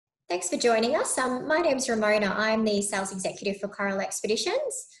Thanks for joining us. My name's Ramona. I'm the Sales Executive for Coral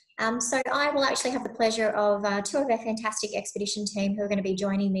Expeditions. So I will actually have the pleasure of two of our fantastic expedition team who are going to be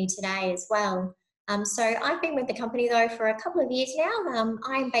joining me today as well. So I've been with the company though for a couple of years now.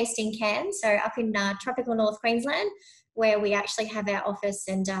 I'm based in Cairns, so up in tropical North Queensland, where we actually have our office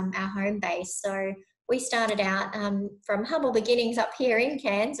and our home base. So we started out from humble beginnings up here in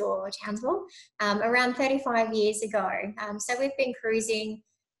Cairns or Townsville around 35 years ago. So we've been cruising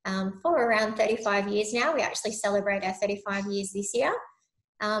for around 35 years now. We actually celebrate our 35 years this year.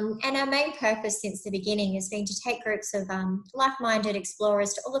 And our main purpose since the beginning has been to take groups of like-minded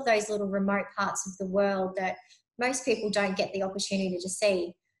explorers to all of those little remote parts of the world that most people don't get the opportunity to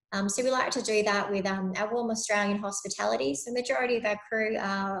see. So we like to do that with our warm Australian hospitality. So the majority of our crew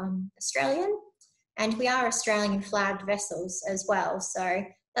are Australian, and we are Australian flagged vessels as well. So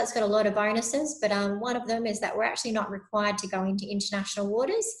that's got a lot of bonuses, but one of them is that we're actually not required to go into international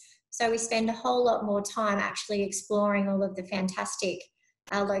waters. So we spend a whole lot more time actually exploring all of the fantastic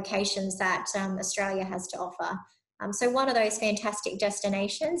locations that Australia has to offer. So one of those fantastic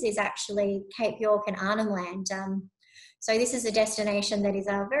destinations is actually Cape York and Arnhem Land. So this is a destination that is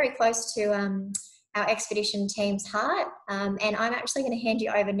very close to our expedition team's heart. And I'm actually going to hand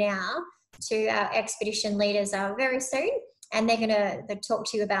you over now to our expedition leaders very soon. And they're going to talk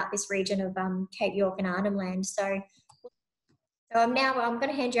to you about this region of Cape York and Arnhem Land. So I'm going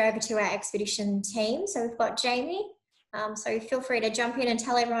to hand you over to our expedition team. So we've got Jamie. So feel free to jump in and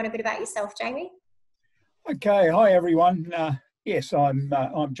tell everyone a bit about yourself, Jamie. Okay, hi everyone. Yes, I'm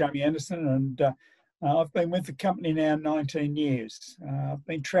Jamie Anderson, and I've been with the company now 19 years. I've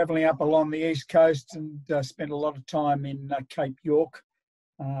been travelling up along the east coast and spent a lot of time in Cape York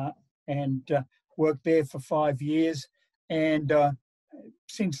and worked there for 5 years. And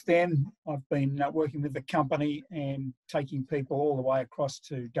since then, I've been working with the company and taking people all the way across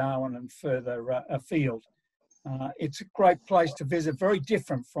to Darwin and further afield. It's a great place to visit, very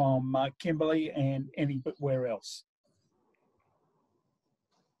different from Kimberley and anywhere else.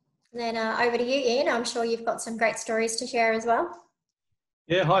 Then over to you, Ian. I'm sure you've got some great stories to share as well.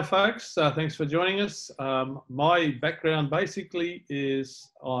 Yeah, hi folks. Thanks for joining us. My background basically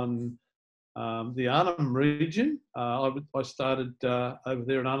is on the Arnhem region. I started over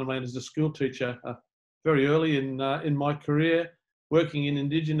there in Arnhem Land as a school teacher very early in my career, working in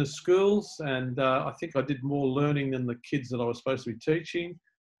Indigenous schools, and I think I did more learning than the kids that I was supposed to be teaching.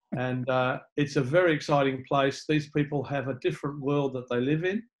 And it's a very exciting place. These people have a different world that they live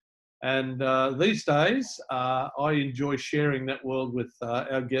in. And these days, I enjoy sharing that world with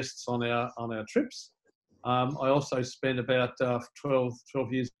our guests on our trips. I also spent about 12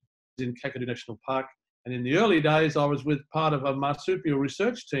 years in Kakadu National Park. And in the early days, I was with part of a marsupial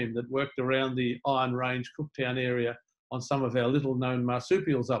research team that worked around the Iron Range, Cooktown area on some of our little known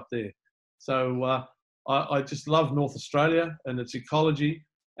marsupials up there. So I just love North Australia and its ecology.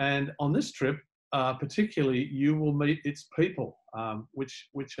 And on this trip, particularly, you will meet its people,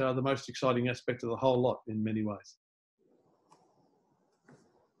 which are the most exciting aspect of the whole lot in many ways.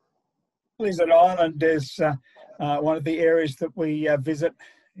 Lizard Island is one of the areas that we visit.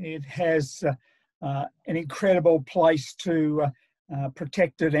 It has an incredible place to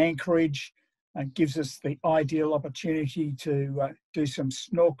protected anchorage. Gives us the ideal opportunity to do some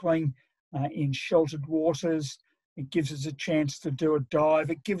snorkeling in sheltered waters. It gives us a chance to do a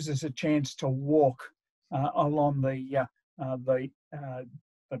dive. It gives us a chance to walk along the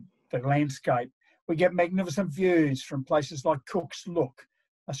landscape. We get magnificent views from places like Cook's Look.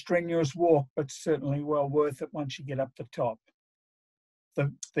 A strenuous walk, but certainly well worth it once you get up the top.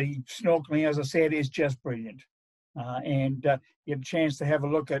 The snorkeling, as I said, is just brilliant. And you have a chance to have a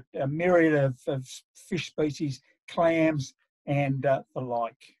look at a myriad of fish species, clams, and the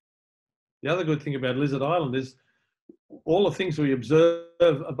like. The other good thing about Lizard Island is all the things we observe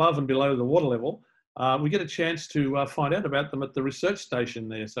above and below the water level, we get a chance to find out about them at the research station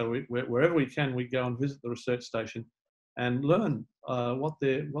there. So wherever we can, we go and visit the research station and learn what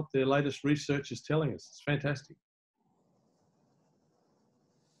their latest research is telling us. It's fantastic.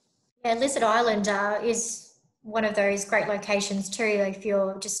 Yeah, Lizard Island is one of those great locations too, if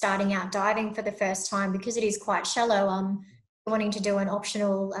you're just starting out diving for the first time, because it is quite shallow. Wanting to do an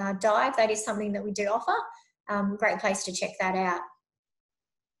optional dive, that is something that we do offer. Great place to check that out.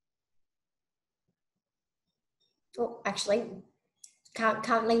 Oh, actually,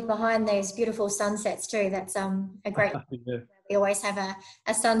 can't leave behind those beautiful sunsets too. That's a great. Yeah. We always have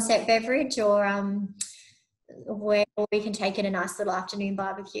a sunset beverage, or where we can take in a nice little afternoon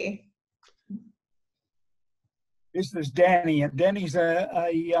barbecue. This is Danny, and Danny's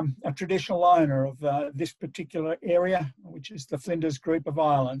a traditional owner of this particular area, which is the Flinders Group of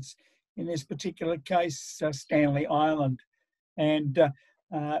Islands. In this particular case, Stanley Island. And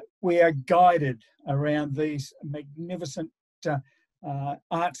we are guided around these magnificent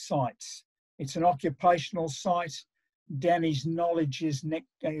art sites. It's an occupational site. Danny's knowledge is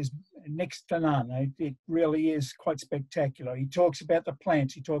next to none. It really is quite spectacular. He talks about the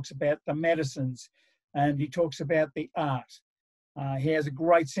plants, he talks about the medicines, and he talks about the art. He has a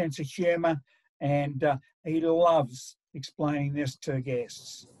great sense of humour, and he loves explaining this to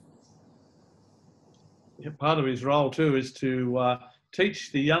guests. Yeah, part of his role too is to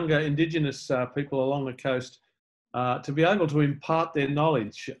teach the younger Indigenous people along the coast to be able to impart their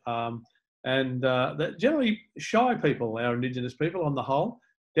knowledge. And that generally shy people, our Indigenous people on the whole.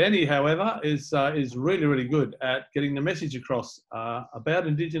 Danny, however, is really, really good at getting the message across about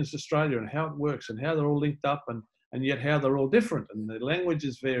Indigenous Australia and how it works and how they're all linked up and yet how they're all different and their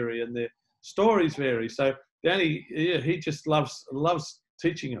languages vary and their stories vary. So Danny, yeah, he just loves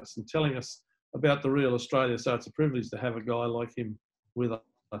teaching us and telling us about the real Australia. So it's a privilege to have a guy like him with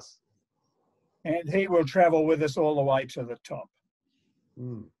us. And he will travel with us all the way to the top.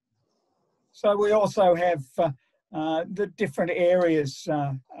 Mm. So we also have the different areas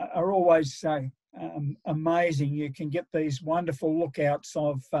are always amazing. You can get these wonderful lookouts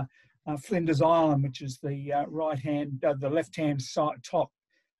of Flinders Island, which is the the left-hand side top.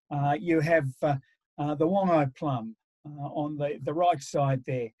 You have the Wongo plum on the right side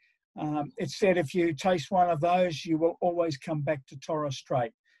there. It's said if you taste one of those, you will always come back to Torres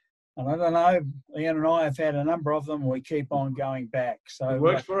Strait. And I don't know, Ian and I have had a number of them. We keep on going back. So it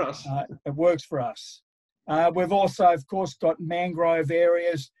works for us. It works for us. We've also, of course, got mangrove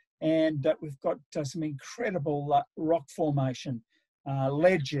areas, and we've got some incredible rock formation,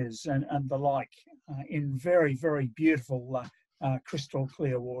 ledges and the like, in very, very beautiful crystal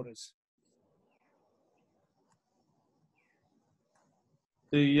clear waters.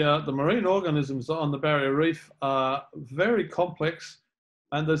 The marine organisms on the Barrier Reef are very complex,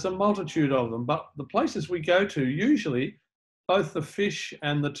 and there's a multitude of them. But the places we go to, usually, both the fish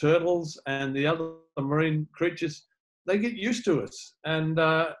and the turtles and the other marine creatures, they get used to us. And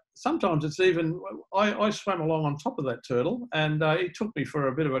sometimes it's even, I swam along on top of that turtle, and he took me for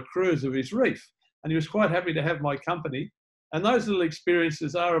a bit of a cruise of his reef. And he was quite happy to have my company. And those little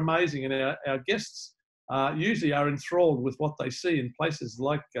experiences are amazing. And our guests usually are enthralled with what they see in places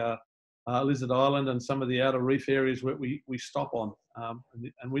like Lizard Island and some of the outer reef areas where we stop on.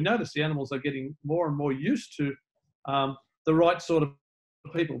 And we notice the animals are getting more and more used to the right sort of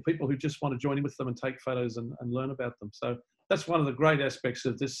people who just want to join in with them and take photos and learn about them. So that's one of the great aspects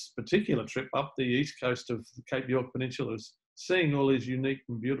of this particular trip up the east coast of the Cape York Peninsula, is seeing all these unique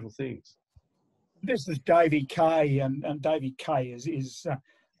and beautiful things. This is Davy Cay, and Davy Cay is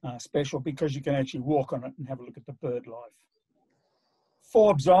special because you can actually walk on it and have a look at the bird life.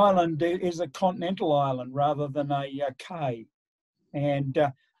 Forbes Island is a continental island rather than a cay, and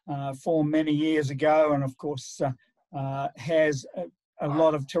formed many years ago, and of course has a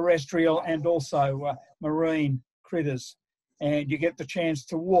lot of terrestrial and also marine critters. And you get the chance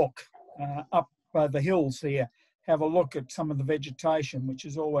to walk up the hills here, have a look at some of the vegetation, which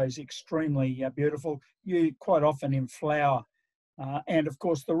is always extremely beautiful, quite often in flower. And of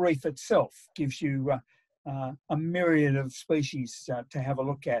course the reef itself gives you a myriad of species to have a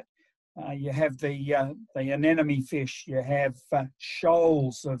look at. You have the anemone fish, you have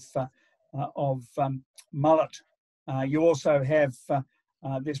shoals of mullet. You also have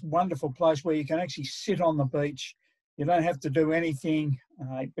this wonderful place where you can actually sit on the beach. You don't have to do anything,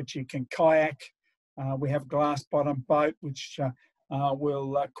 but you can kayak. We have a glass bottom boat, which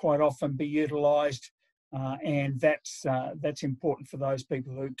will quite often be utilised. And that's important for those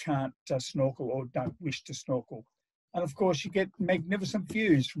people who can't snorkel or don't wish to snorkel. And of course, you get magnificent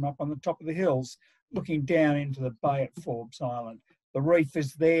views from up on the top of the hills, looking down into the bay at Forbes Island. The reef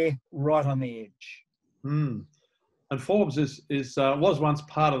is there, right on the edge. Mm. And Forbes was once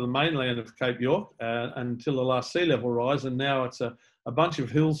part of the mainland of Cape York until the last sea level rise, and now it's a bunch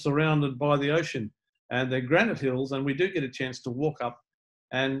of hills surrounded by the ocean. And they're granite hills, and we do get a chance to walk up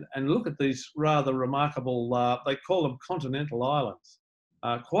and look at these rather remarkable, they call them continental islands,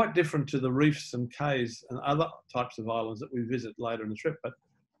 quite different to the reefs and cays and other types of islands that we visit later in the trip. But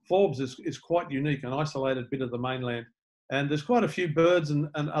Forbes is quite unique, an isolated bit of the mainland. And there's quite a few birds and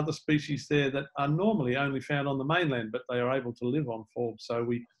other species there that are normally only found on the mainland, but they are able to live on Forbes. So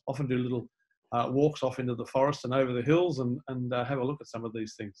we often do little walks off into the forest and over the hills and have a look at some of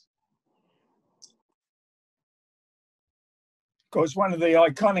these things. course, one of the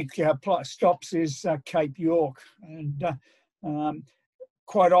iconic stops is Cape York, and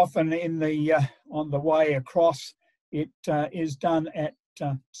quite often on the way across, it is done at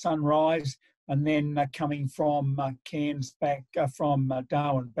sunrise, and then coming from Cairns back, from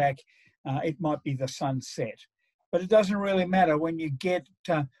Darwin back, it might be the sunset. But it doesn't really matter when you get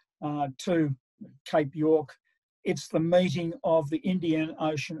to Cape York. It's the meeting of the Indian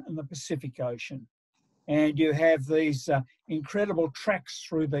Ocean and the Pacific Ocean. And you have these incredible tracks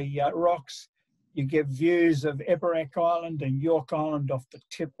through the rocks. You get views of Ebberack Island and York Island off the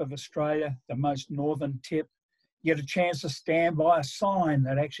tip of Australia, the most northern tip. You get a chance to stand by a sign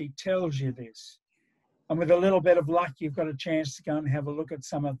that actually tells you this. And with a little bit of luck, you've got a chance to go and have a look at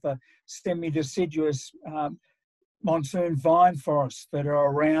some of the semi-deciduous monsoon vine forests that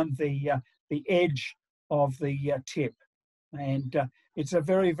are around the edge of the tip. And it's a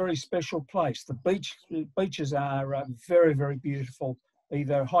very, very special place. The beaches are very, very beautiful,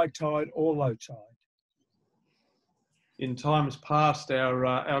 either high tide or low tide. In times past,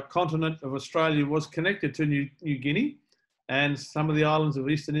 our continent of Australia was connected to New Guinea and some of the islands of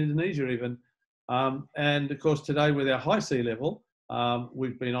eastern Indonesia even. And of course, today with our high sea level,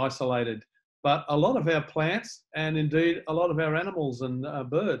 we've been isolated. But a lot of our plants and indeed a lot of our animals and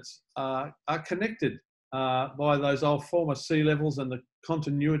birds are connected by those old former sea levels and the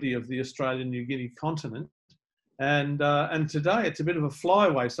continuity of the Australian New Guinea continent. And today it's a bit of a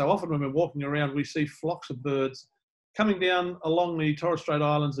flyaway. So often when we're walking around, we see flocks of birds coming down along the Torres Strait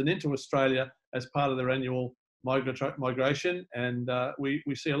Islands and into Australia as part of their annual migration. And we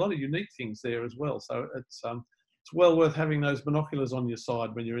see a lot of unique things there as well. So it's well worth having those binoculars on your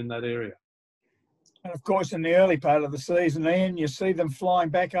side when you're in that area. And of course, in the early part of the season, Ian, you see them flying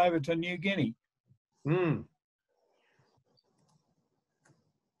back over to New Guinea.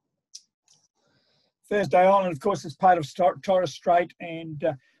 Thursday Island, of course, is part of Torres Strait, and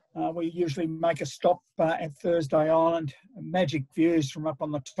we usually make a stop at Thursday Island. Magic views from up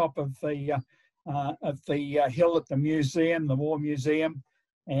on the top of the hill at the museum, the War Museum,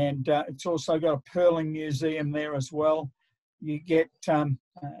 and it's also got a pearling museum there as well. You get,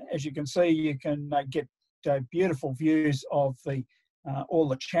 as you can see, you can get beautiful views of all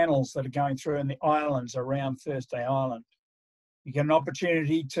the channels that are going through in the islands around Thursday Island. You get an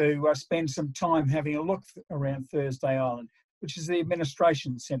opportunity to spend some time having a look around Thursday Island, which is the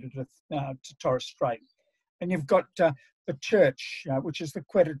administration centre to Torres Strait. And you've got the church, which is the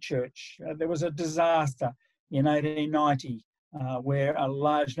Quetta Church. There was a disaster in 1890 where a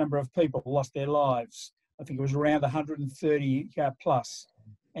large number of people lost their lives. I think it was around 130 plus.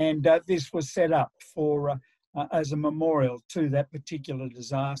 And this was set up for as a memorial to that particular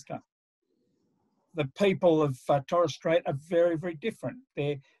disaster. The people of Torres Strait are very, very different.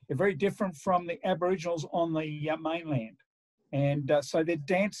 They're very different from the Aboriginals on the mainland. And so their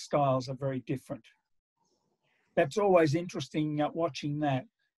dance styles are very different. That's always interesting watching that.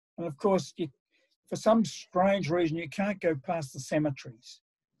 And of course, for some strange reason, you can't go past the cemeteries.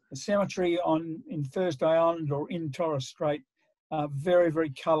 The cemetery in Thursday Island or in Torres Strait are very, very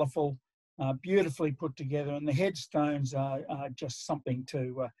colourful, beautifully put together, and the headstones are just something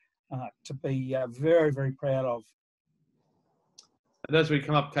to be very, very proud of. And as we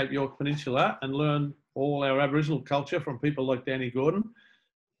come up Cape York Peninsula and learn all our Aboriginal culture from people like Danny Gordon,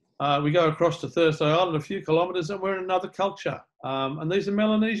 we go across to Thursday Island a few kilometres and we're in another culture. And these are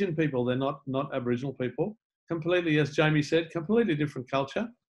Melanesian people, they're not Aboriginal people. Completely, as Jamie said, completely different culture.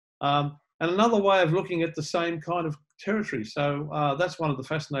 And another way of looking at the same kind of territory. So that's one of the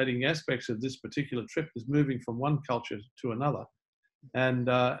fascinating aspects of this particular trip, is moving from one culture to another. And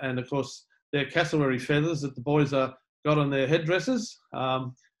of course, their cassowary feathers that the boys got on their headdresses,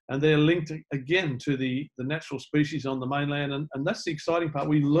 and they're linked again to the natural species on the mainland. And that's the exciting part.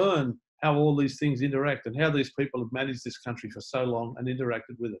 We learn how all these things interact and how these people have managed this country for so long and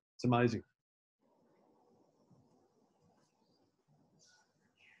interacted with it. It's amazing.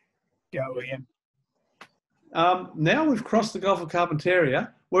 Go, Ian. Now we've crossed the Gulf of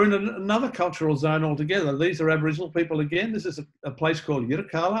Carpentaria, we're in another cultural zone altogether. These are Aboriginal people again. This is a place called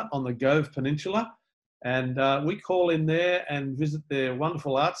Yirrkala on the Gove Peninsula. And we call in there and visit their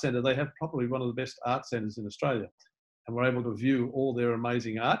wonderful art centre. They have probably one of the best art centres in Australia. And we're able to view all their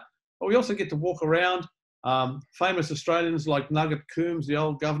amazing art. But we also get to walk around. Famous Australians like Nugget Coombs, the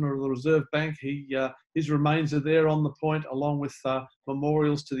old governor of the Reserve Bank, his remains are there on the point, along with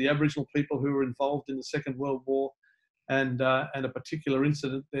memorials to the Aboriginal people who were involved in the Second World War, and a particular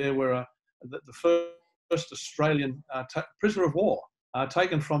incident there where the first Australian prisoner of war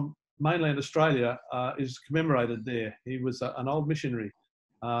taken from mainland Australia is commemorated there. He was an old missionary,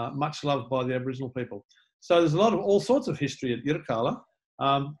 much loved by the Aboriginal people. So there's a lot of all sorts of history at Yirrkala.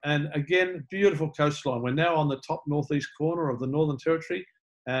 And again, beautiful coastline. We're now on the top northeast corner of the Northern Territory,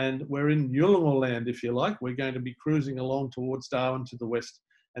 and we're in Yulunga land, if you like. We're going to be cruising along towards Darwin to the west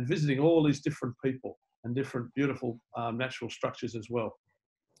and visiting all these different people and different beautiful natural structures as well.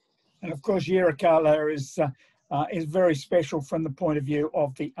 And of course, Yirrkala is very special from the point of view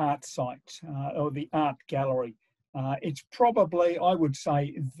of the art site or the art gallery. It's probably, I would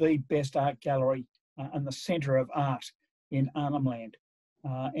say, the best art gallery and the centre of art in Arnhem Land,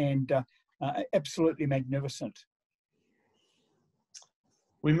 and absolutely magnificent.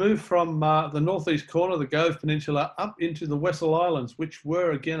 We moved from the northeast corner of the Gove Peninsula up into the Wessel Islands, which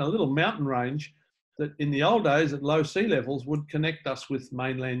were again a little mountain range that in the old days at low sea levels would connect us with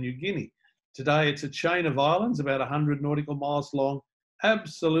mainland New Guinea. Today it's a chain of islands about 100 nautical miles long,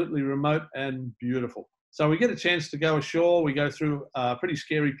 absolutely remote and beautiful. So we get a chance to go ashore. We go through a pretty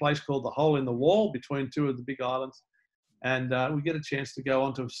scary place called the Hole in the Wall between two of the big islands. And we get a chance to go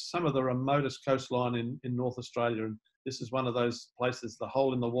onto some of the remotest coastline in North Australia. And this is one of those places, the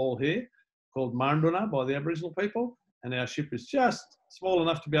Hole in the Wall here, called Marnduna by the Aboriginal people. And our ship is just small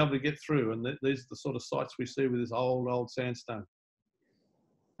enough to be able to get through. And these are the sort of sights we see with this old sandstone.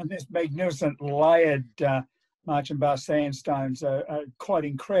 And this magnificent layered Marchand Bar sandstones are quite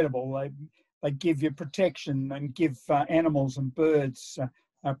incredible. They give you protection and give animals and birds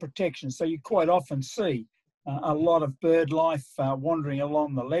protection. So you quite often see a lot of bird life wandering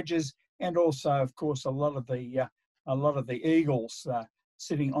along the ledges, and also, of course, a lot of the eagles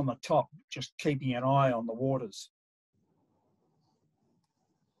sitting on the top, just keeping an eye on the waters.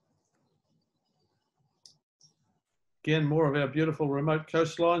 Again, more of our beautiful remote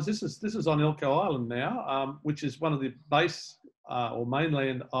coastlines. This is on Elcho Island now, which is one of the base or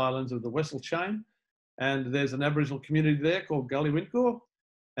mainland islands of the Wessel chain. And there's an Aboriginal community there called Gully-Wintgur.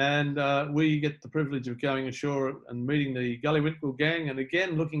 And we get the privilege of going ashore and meeting the Gully-Wintgur gang, and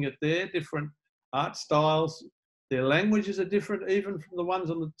again, looking at their different art styles. Their languages are different even from the ones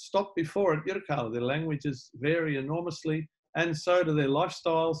on the stop before at Yirrkala. Their languages vary enormously, and so do their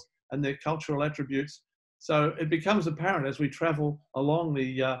lifestyles and their cultural attributes. So it becomes apparent as we travel along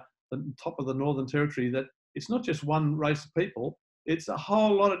the top of the Northern Territory that it's not just one race of people, it's a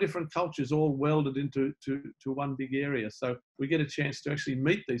whole lot of different cultures all welded into one big area. So we get a chance to actually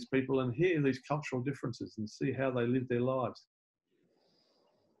meet these people and hear these cultural differences and see how they live their lives.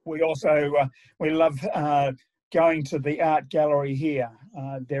 We also, we love going to the art gallery here.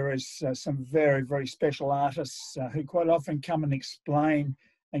 There is some very, very special artists who quite often come and explain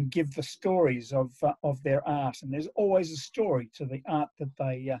and give the stories of their art. And there's always a story to the art that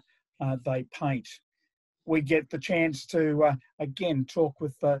they paint. We get the chance to, again, talk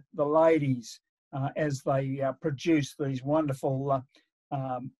with the ladies as they produce these wonderful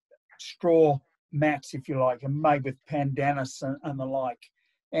straw mats, if you like, and made with pandanus and the like.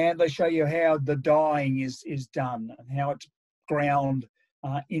 And they show you how the dyeing is done and how it's ground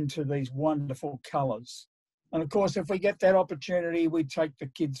into these wonderful colours. And of course, if we get that opportunity, we take the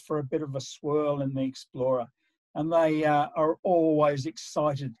kids for a bit of a swirl in the Explorer, and they are always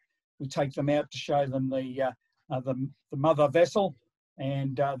excited. We take them out to show them the mother vessel,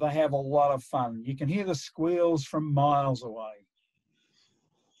 and they have a lot of fun. You can hear the squeals from miles away.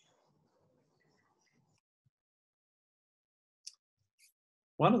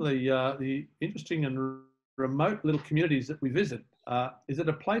 One of the interesting and remote little communities that we visit is at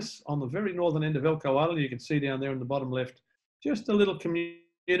a place on the very northern end of Elcho Island. You can see down there in the bottom left, just a little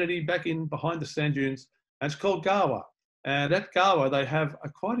community back in behind the sand dunes, and it's called Gawa. And at Gawa, they have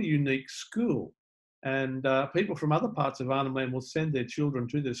quite a unique school. And people from other parts of Arnhem Land will send their children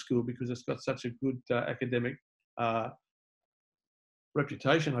to their school because it's got such a good academic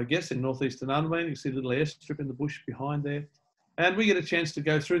reputation, I guess, in northeastern Arnhem Land. You see a little airstrip in the bush behind there. And we get a chance to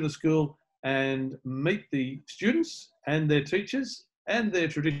go through the school and meet the students and their teachers and their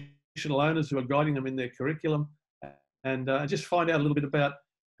traditional owners who are guiding them in their curriculum, and just find out a little bit about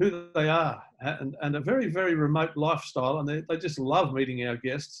who they are and a very, very remote lifestyle. And they just love meeting our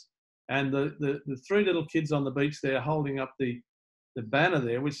guests. And the three little kids on the beach there holding up the banner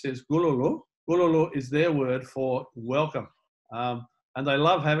there, which says Gululu. Gululu is their word for welcome. And they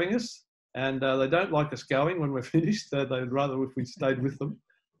love having us, and they don't like us going when we're finished. They'd rather if we stayed with them.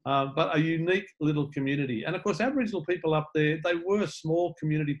 But a unique little community. And of course, Aboriginal people up there, they were small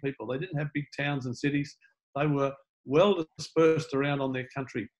community people. They didn't have big towns and cities. They were well dispersed around on their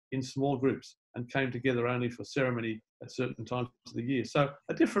country in small groups and came together only for ceremony at certain times of the year. So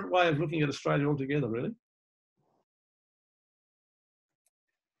a different way of looking at Australia altogether, really.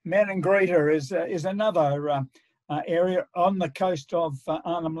 Maningrida is another area on the coast of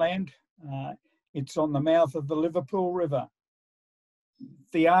Arnhem Land. It's on the mouth of the Liverpool River.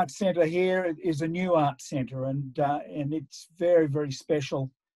 The art centre here is a new art centre, and it's very, very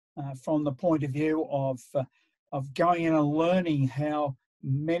special from the point of view of going in and learning how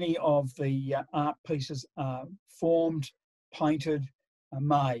many of the art pieces are formed, painted,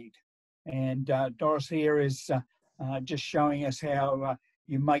 made. And Doris here is just showing us how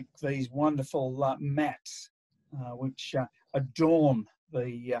you make these wonderful mats, which adorn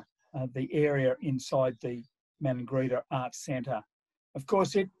the area inside the Maningrida Art Centre. Of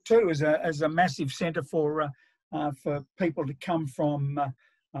course, it too is a massive centre for people to come from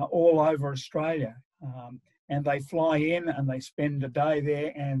all over Australia. And they fly in and they spend a day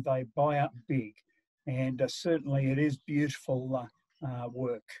there and they buy up big. And certainly it is beautiful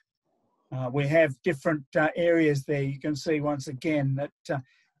work. We have different areas there. You can see once again that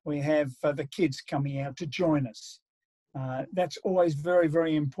we have the kids coming out to join us. That's always very,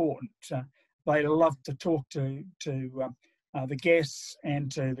 very important. They love to talk to the guests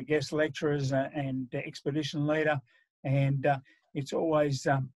and to the guest lecturers and the expedition leader. And it's always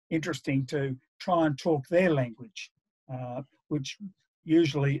interesting to try and talk their language, which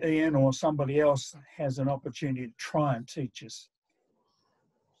usually Ian or somebody else has an opportunity to try and teach us.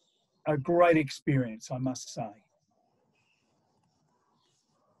 A great experience, I must say.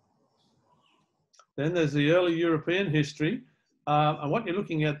 Then there's the early European history. And what you're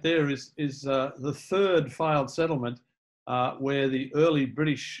looking at there is the third failed settlement where the early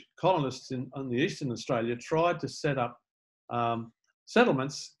British colonists on the eastern Australia tried to set up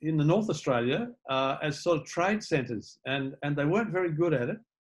settlements in the North Australia as sort of trade centres, and they weren't very good at it.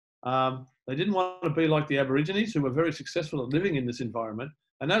 They didn't want to be like the Aborigines, who were very successful at living in this environment,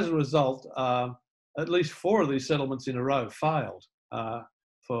 and as a result, at least 4 of these settlements in a row failed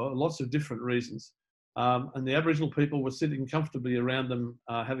for lots of different reasons. And the Aboriginal people were sitting comfortably around them,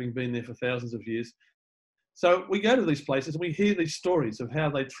 having been there for thousands of years. So we go to these places and we hear these stories of how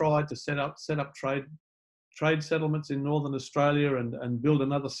they tried to set up trade settlements in Northern Australia and build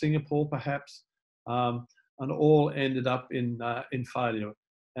another Singapore perhaps, and all ended up in failure.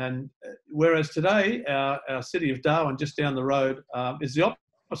 And whereas today our city of Darwin, just down the road, is the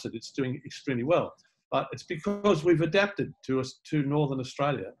opposite. It's doing extremely well, but it's because we've adapted to Northern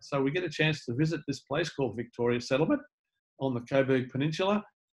Australia. So we get a chance to visit this place called Victoria Settlement on the Coburg Peninsula,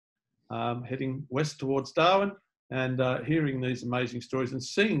 heading west towards Darwin, and hearing these amazing stories and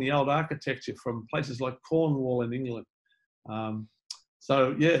seeing the old architecture from places like Cornwall in England.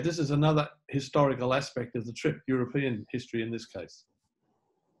 So yeah, this is another historical aspect of the trip, European history in this case.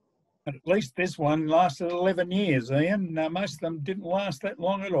 At least this one lasted 11 years, Ian. Most of them didn't last that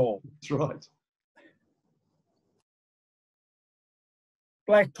long at all. That's right.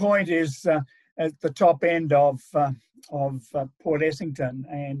 Black Point is at the top end of Port Essington,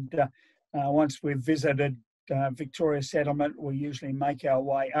 and once we've visited Victoria Settlement, we usually make our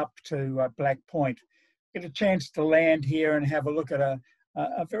way up to Black Point. Get a chance to land here and have a look at a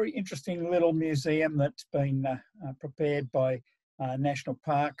very interesting little museum that's been prepared by National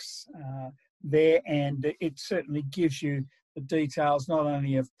Parks there, and it certainly gives you the details not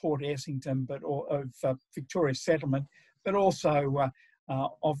only of Port Essington but of Victoria Settlement, but also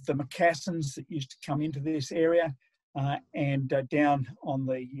of the moccasins that used to come into this area, and down on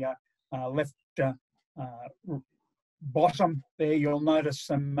the left bottom there you'll notice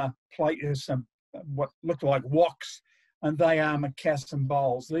some what look like woks, and they are moccasin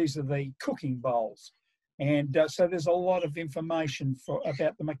bowls. These are the cooking bowls. And so there's a lot of information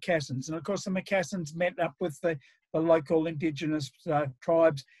about the moccasins. And of course the moccasins met up with the local indigenous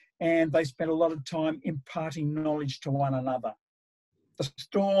tribes, and they spent a lot of time imparting knowledge to one another. The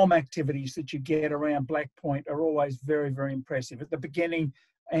storm activities that you get around Black Point are always very, very impressive at the beginning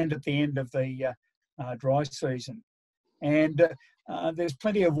and at the end of the dry season. And there's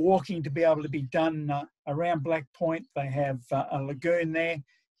plenty of walking to be able to be done around Black Point. They have a lagoon there.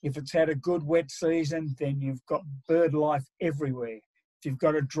 If it's had a good wet season, then you've got bird life everywhere. If you've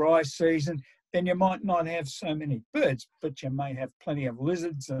got a dry season, then you might not have so many birds, but you may have plenty of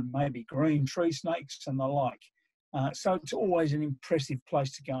lizards and maybe green tree snakes and the like. So it's always an impressive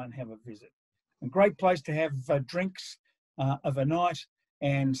place to go and have a visit. A great place to have drinks of a night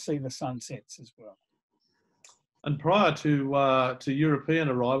and see the sunsets as well. And prior to European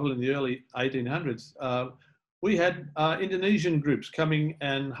arrival in the early 1800s, we had Indonesian groups coming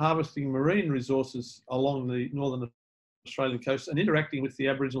and harvesting marine resources along the northern Australian coast and interacting with the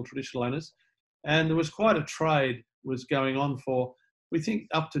Aboriginal traditional owners. And there was quite a trade was going on for, we think,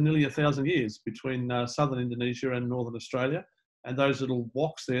 up to nearly 1,000 years between southern Indonesia and northern Australia. And those little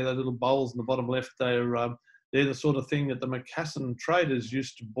woks there, those little bowls in the bottom left, they're they're the sort of thing that the Macassan traders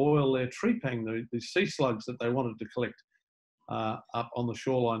used to boil their trepang, the sea slugs that they wanted to collect up on the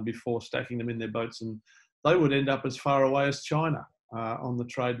shoreline before stacking them in their boats, and they would end up as far away as China on the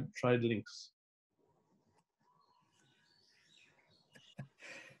trade links.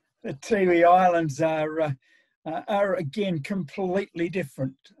 The Tiwi Islands are again completely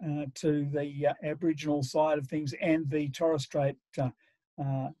different to the Aboriginal side of things and the Torres Strait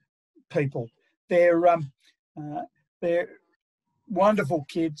people. They're wonderful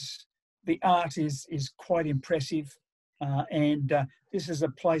kids. The art is quite impressive, and this is a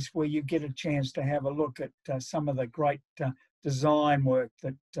place where you get a chance to have a look at some of the great design work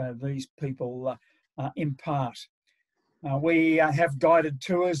that these people impart. We have guided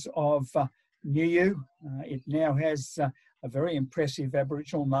tours of Niue. It now has a very impressive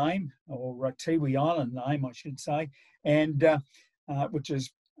Aboriginal name, or a Tiwi Island name, I should say, and which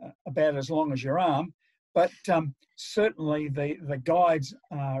is about as long as your arm. But certainly the guides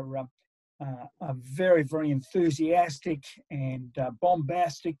are very, very enthusiastic and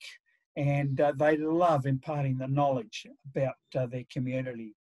bombastic, and they love imparting the knowledge about their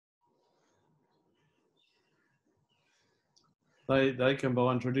community. They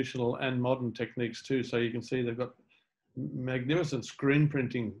combine traditional and modern techniques too. So you can see they've got magnificent screen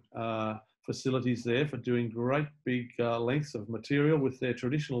printing facilities there for doing great big lengths of material with their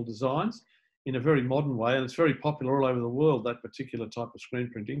traditional designs in a very modern way. And it's very popular all over the world, that particular type of screen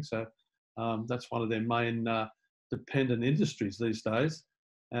printing. So that's one of their main dependent industries these days.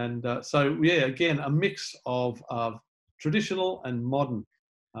 And so, yeah, again, a mix of traditional and modern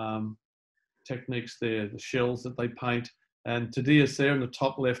techniques there, the shells that they paint. And Tadius there in the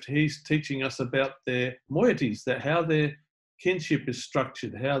top left, he's teaching us about their moieties, how their kinship is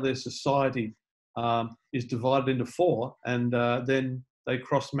structured, how their society is divided into four, and then they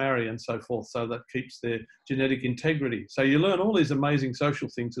cross-marry and so forth, so that keeps their genetic integrity. So you learn all these amazing social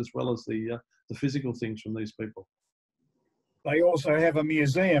things as well as the physical things from these people. They also have a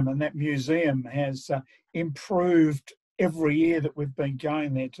museum, and that museum has improved every year that we've been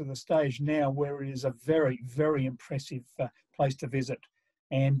going there, to the stage now where it is a very, very impressive place to visit.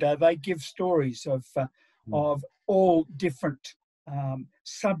 And they give stories of all different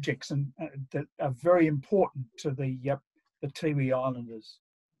subjects and that are very important to the Tiwi Islanders.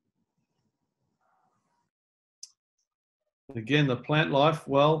 Again, the plant life,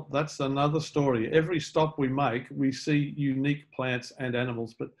 well, that's another story. Every stop we make, we see unique plants and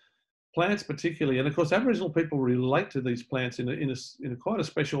animals, but plants particularly, and of course Aboriginal people relate to these plants in a quite a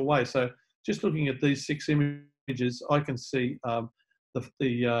special way. So just looking at these 6 images, I can see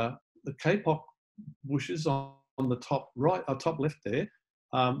the kapok bushes on the top right, top left there.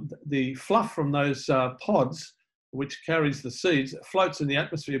 The fluff from those pods, which carries the seeds, floats in the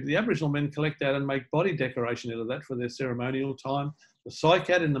atmosphere. But the Aboriginal men collect that and make body decoration out of that for their ceremonial time. The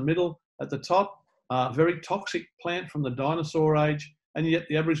cycad in the middle at the top, very toxic plant from the dinosaur age, and yet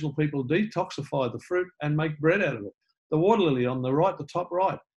the Aboriginal people detoxify the fruit and make bread out of it. The water lily on the right, the top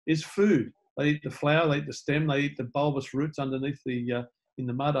right, is food. They eat the flower, they eat the stem, they eat the bulbous roots underneath in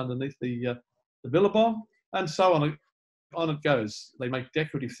the mud underneath the billabong, and so on it goes. They make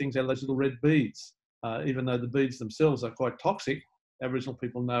decorative things out of those little red beads. Even though the beads themselves are quite toxic, Aboriginal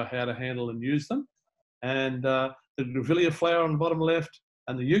people know how to handle and use them. And the grevillea flower on the bottom left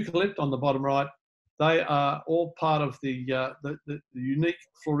and the eucalypt on the bottom right, they are all part of the unique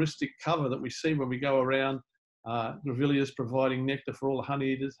floristic cover that we see when we go around. Grevilleas providing nectar for all the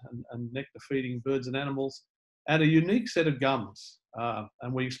honey eaters and nectar feeding birds and animals, and a unique set of gums.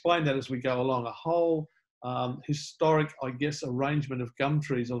 And we explain that as we go along. A whole historic, I guess, arrangement of gum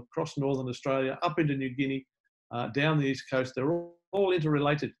trees across northern Australia, up into New Guinea, down the east coast. They're all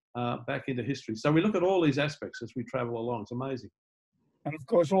interrelated back into history. So we look at all these aspects as we travel along. It's amazing. And of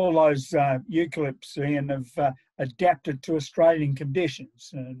course, all those eucalypts, Ian, have adapted to Australian conditions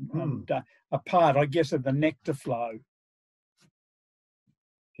and are part, I guess, of the nectar flow.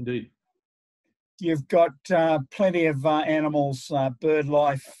 Indeed. You've got plenty of animals, bird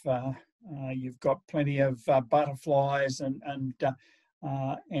life. You've got plenty of butterflies and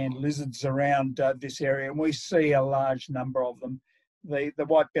lizards around this area, and we see a large number of them. The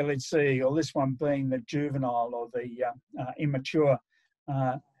white-bellied sea eagle, this one being the juvenile or the immature,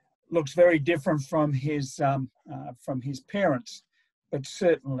 looks very different from his parents, but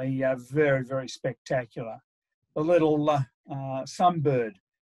certainly very, very spectacular. The little sunbird,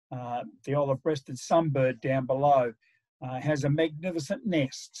 the olive-breasted sunbird down below, has a magnificent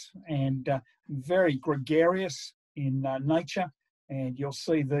nest and very gregarious in nature, and you'll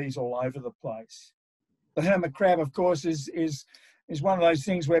see these all over the place. The hermit crab, of course, is is one of those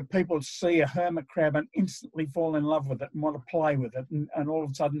things where people see a hermit crab and instantly fall in love with it and want to play with it. And all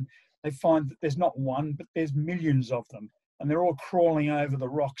of a sudden they find that there's not one, but there's millions of them. And they're all crawling over the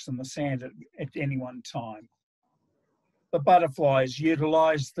rocks and the sand at any one time. The butterflies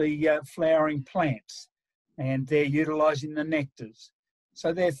utilise the flowering plants, and they're utilising the nectars.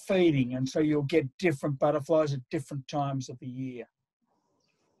 So they're feeding, and so you'll get different butterflies at different times of the year.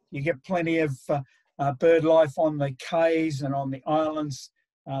 You get plenty of bird life on the cays and on the islands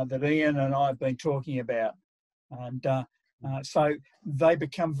that Ian and I have been talking about. And so they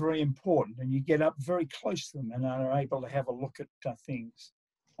become very important, and you get up very close to them and are able to have a look at things.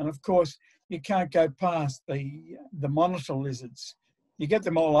 And of course, you can't go past the monitor lizards. You get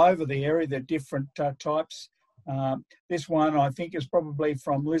them all over the area. They're different types. This one, I think, is probably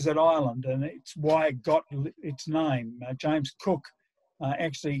from Lizard Island, and it's why it got its name. James Cook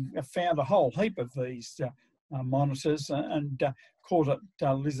actually found a whole heap of these monitors and called it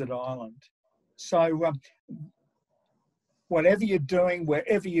Lizard Island. So whatever you're doing,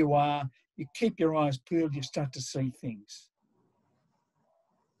 wherever you are, you keep your eyes peeled, you start to see things.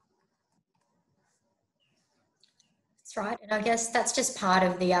 That's right, and I guess that's just part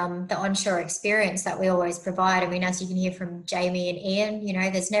of the onshore experience that we always provide. I mean, as you can hear from Jamie and Ian, you know,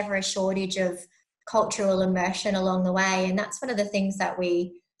 there's never a shortage of cultural immersion along the way, and that's one of the things that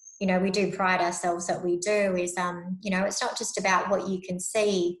we do pride ourselves that we do is, you know, it's not just about what you can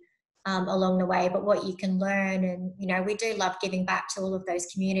see along the way, but what you can learn. And, you know, we do love giving back to all of those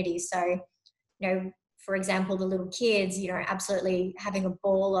communities. So, you know, for example, the little kids, you know, absolutely having a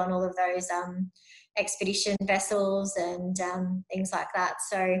ball on all of those expedition vessels and things like that.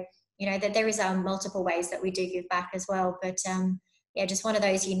 So, you know, that there is multiple ways that we do give back as well. But yeah, just one of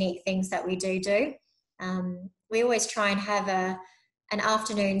those unique things that we do. We always try and have an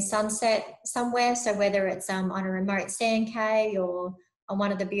afternoon sunset somewhere. So whether it's on a remote sand cay or on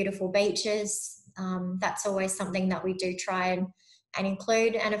one of the beautiful beaches, that's always something that we do try and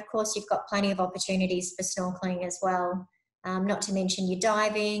include. And of course, you've got plenty of opportunities for snorkeling as well. Not to mention your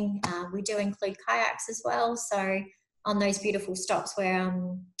diving. We do include kayaks as well. So on those beautiful stops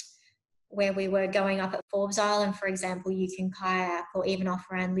where we were going up at Forbes Island, for example, you can kayak or even off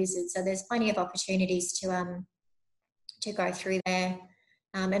around Lizard. So there's plenty of opportunities to go through there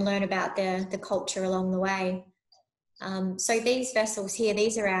and learn about the culture along the way. So these vessels here,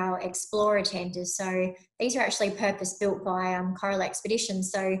 these are our explorer tenders. So these are actually purpose built by Coral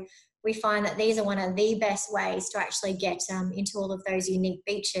Expeditions. So we find that these are one of the best ways to actually get into all of those unique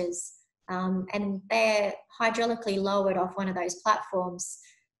beaches. And they're hydraulically lowered off one of those platforms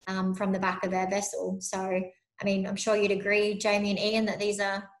from the back of their vessel. So, I mean, I'm sure you'd agree, Jamie and Ian, that these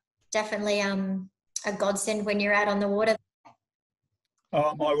are definitely a godsend when you're out on the water.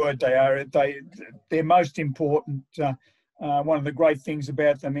 Oh, my word, they are. They're most important. One of the great things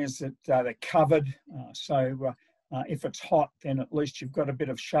about them is that they're covered. So if it's hot, then at least you've got a bit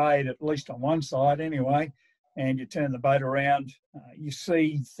of shade, at least on one side anyway, and you turn the boat around. You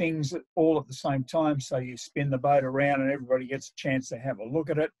see things all at the same time, so you spin the boat around and everybody gets a chance to have a look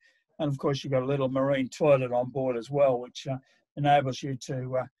at it. And of course, you've got a little marine toilet on board as well, which enables you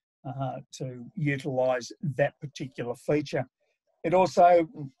to utilise that particular feature. It also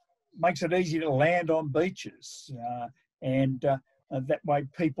makes it easy to land on beaches, and that way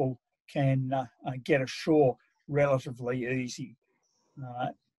people can get ashore relatively easy.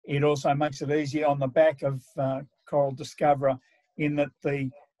 It also makes it easy on the back of Coral Discoverer in that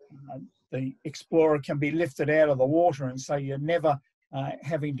the Explorer can be lifted out of the water, and so you're never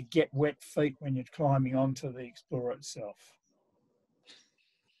having to get wet feet when you're climbing onto the Explorer itself.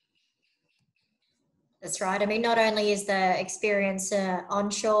 That's right. I mean, not only is the experience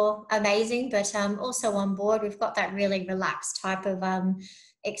onshore amazing, but also on board, we've got that really relaxed type of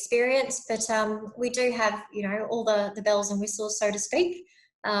experience. But we do have, you know, all the bells and whistles, so to speak.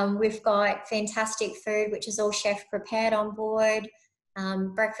 We've got fantastic food, which is all chef prepared on board.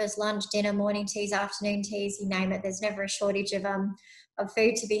 Breakfast, lunch, dinner, morning teas, afternoon teas, you name it. There's never a shortage of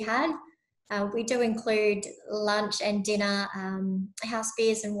food to be had. We do include lunch and dinner, house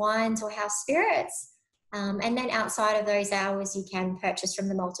beers and wines or house spirits. And then outside of those hours, you can purchase from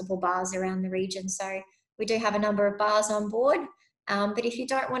the multiple bars around the region. So we do have a number of bars on board. But if you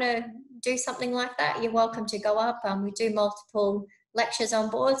don't want to do something like that, you're welcome to go up. We do multiple lectures on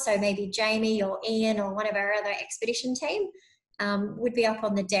board. So maybe Jamie or Ian or one of our other expedition team would be up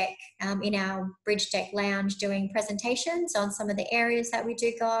on the deck in our bridge deck lounge doing presentations on some of the areas that we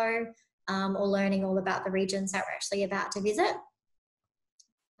do go or learning all about the regions that we're actually about to visit.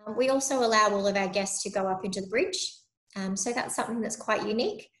 We also allow all of our guests to go up into the bridge. So that's something that's quite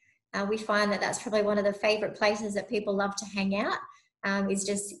unique. We find that that's probably one of the favourite places that people love to hang out. is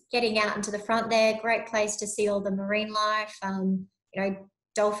just getting out into the front there. Great place to see all the marine life, you know,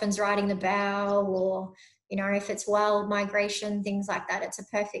 dolphins riding the bow, or, you know, if it's wild migration, things like that, it's a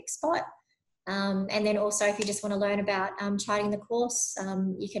perfect spot. And then also, if you just want to learn about charting the course,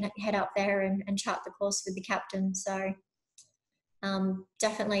 you can head up there and chart the course with the captain. So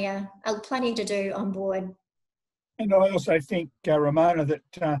definitely plenty to do on board. And I also think, Ramona,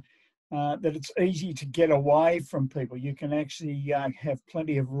 that that it's easy to get away from people. You can actually have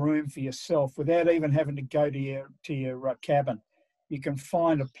plenty of room for yourself without even having to go to your cabin. You can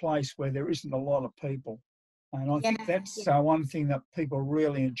find a place where there isn't a lot of people. And I think that's one thing that people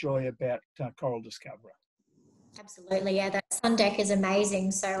really enjoy about Coral Discoverer. Absolutely, yeah. That sun deck is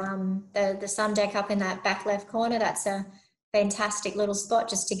amazing. So the sun deck up in that back left corner, that's a fantastic little spot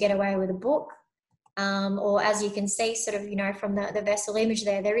just to get away with a book. Or as you can see, sort of, you know, from the vessel image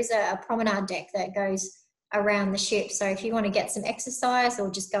there is a promenade deck that goes around the ship. So if you want to get some exercise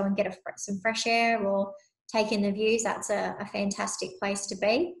or just go and get some fresh air or take in the views, that's a fantastic place to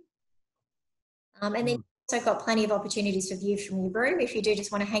be. And then you've also got plenty of opportunities for views from your room if you do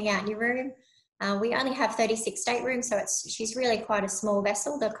just want to hang out in your room. We only have 36 staterooms, so she's really quite a small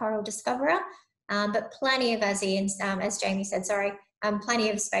vessel, the Coral Discoverer, but plenty of, as Jamie said, plenty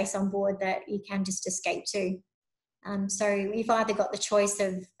of space on board that you can just escape to. So we've either got the choice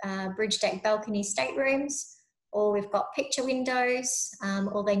of bridge deck balcony staterooms, or we've got picture windows,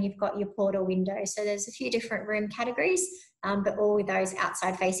 or then you've got your portal windows. So there's a few different room categories, but all with those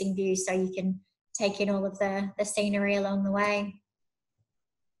outside facing views, so you can take in all of the scenery along the way.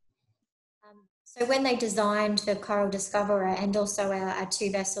 So when they designed the Coral Discoverer and also our two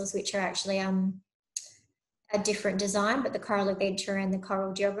vessels, which are actually a different design, but the Coral Adventurer and the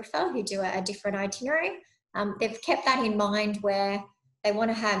Coral Geographer, who do a different itinerary, they've kept that in mind, where they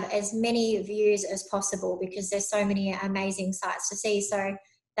want to have as many views as possible because there's so many amazing sights to see. So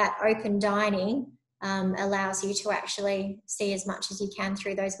that open dining allows you to actually see as much as you can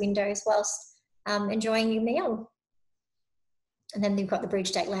through those windows whilst enjoying your meal. And then we've got the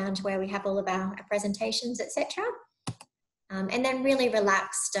bridge deck lounge where we have all of our presentations, etc. And then really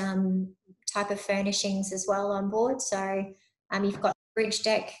relaxed type of furnishings as well on board. So you've got the bridge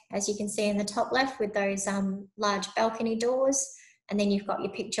deck, as you can see in the top left, with those large balcony doors. And then you've got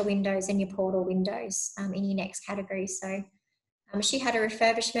your picture windows and your portal windows in your next category. So she had a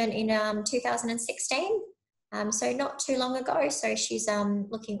refurbishment in 2016. So not too long ago. So she's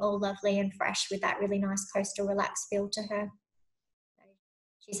looking all lovely and fresh with that really nice coastal relaxed feel to her.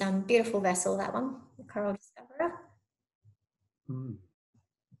 She's a beautiful vessel, that one, the Coral Discoverer.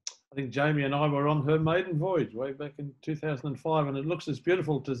 I think Jamie and I were on her maiden voyage way back in 2005, and it looks as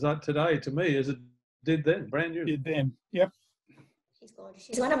beautiful today to me as it did then, brand new. Did then, yep. She's gorgeous.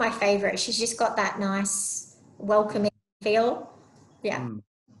 She's one of my favourites. She's just got that nice, welcoming feel. Yeah.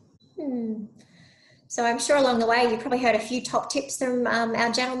 So I'm sure along the way you probably heard a few top tips from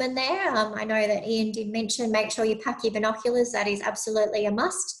our gentleman there. I know that Ian did mention make sure you pack your binoculars. That is absolutely a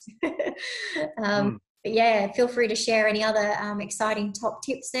must. But yeah, feel free to share any other exciting top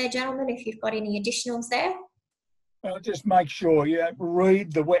tips there, gentlemen, if you've got any additionals there. Well, just make sure you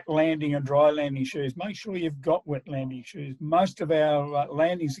read the wet landing and dry landing shoes. Make sure you've got wet landing shoes. Most of our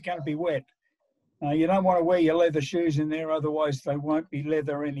landings are going to be wet. You don't want to wear your leather shoes in there, otherwise they won't be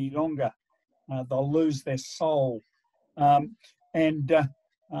leather any longer. They'll lose their soul. So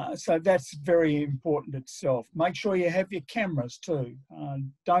that's very important itself. Make sure you have your cameras too.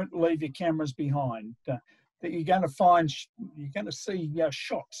 Don't leave your cameras behind. That you're going to see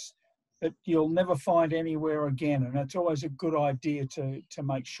shots that you'll never find anywhere again. And it's always a good idea to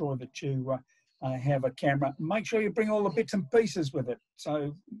make sure that you have a camera. Make sure you bring all the bits and pieces with it.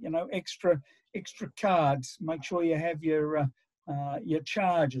 So, extra cards. Make sure you have your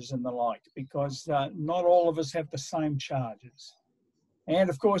chargers and the like, because not all of us have the same chargers.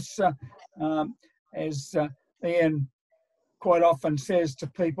 And of course, as Ian quite often says to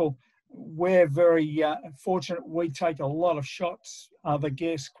people, we're very fortunate. We take a lot of shots. Other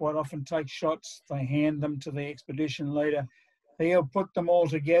guests quite often take shots. They hand them to the expedition leader. He'll put them all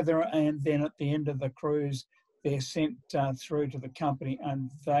together, and then at the end of the cruise, they're sent through to the company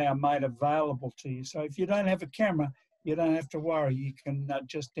and they are made available to you. So if you don't have a camera, you don't have to worry. You can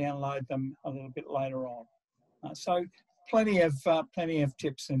just download them a little bit later on. So plenty of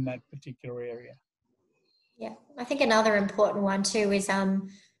tips in that particular area. Yeah, I think another important one too is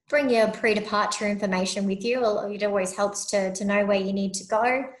bring your pre-departure information with you. It always helps to know where you need to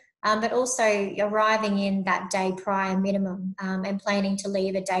go, but also arriving in that day prior minimum and planning to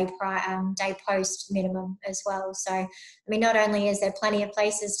leave a day day post minimum as well. So, I mean, not only is there plenty of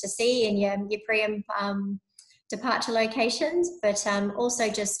places to see in your pre departure locations, but also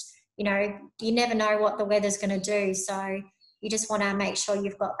just, you know, you never know what the weather's going to do. So you just want to make sure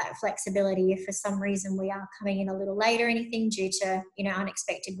you've got that flexibility if for some reason we are coming in a little late or anything due to, you know,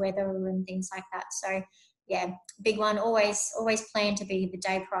 unexpected weather and things like that. So yeah, big one, always plan to be the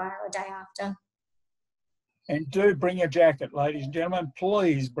day prior or day after. And do bring a jacket, ladies and gentlemen.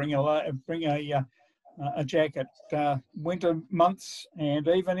 Please bring a jacket. Winter months and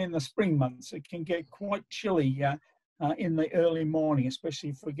even in the spring months, it can get quite chilly in the early morning, especially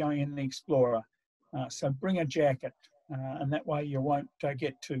if we're going in the Explorer. So bring a jacket, and that way you won't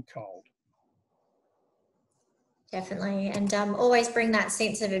get too cold. Definitely, and always bring that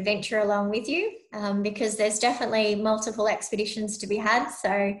sense of adventure along with you, because there's definitely multiple expeditions to be had.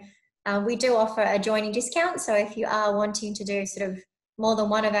 So we do offer a joining discount. So if you are wanting to do sort of more than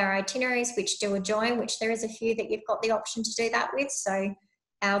one of our itineraries, which do a join, which there is a few that you've got the option to do that with. So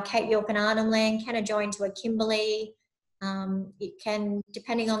our Cape York and Arnhem Land can adjoin to a Kimberley. It can,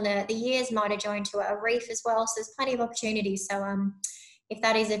 depending on the years, might adjoin to a reef as well. So there's plenty of opportunities. So if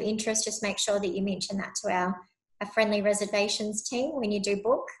that is of interest, just make sure that you mention that to our friendly reservations team when you do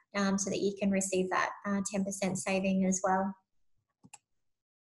book, so that you can receive that 10% saving as well.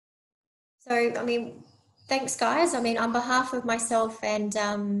 So, I mean, thanks guys. I mean, on behalf of myself and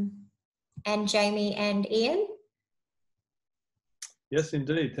Jamie and Ian. Yes,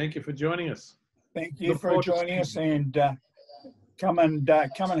 indeed. Thank you for joining us. Thank you for joining us, and come and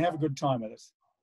have a good time with us.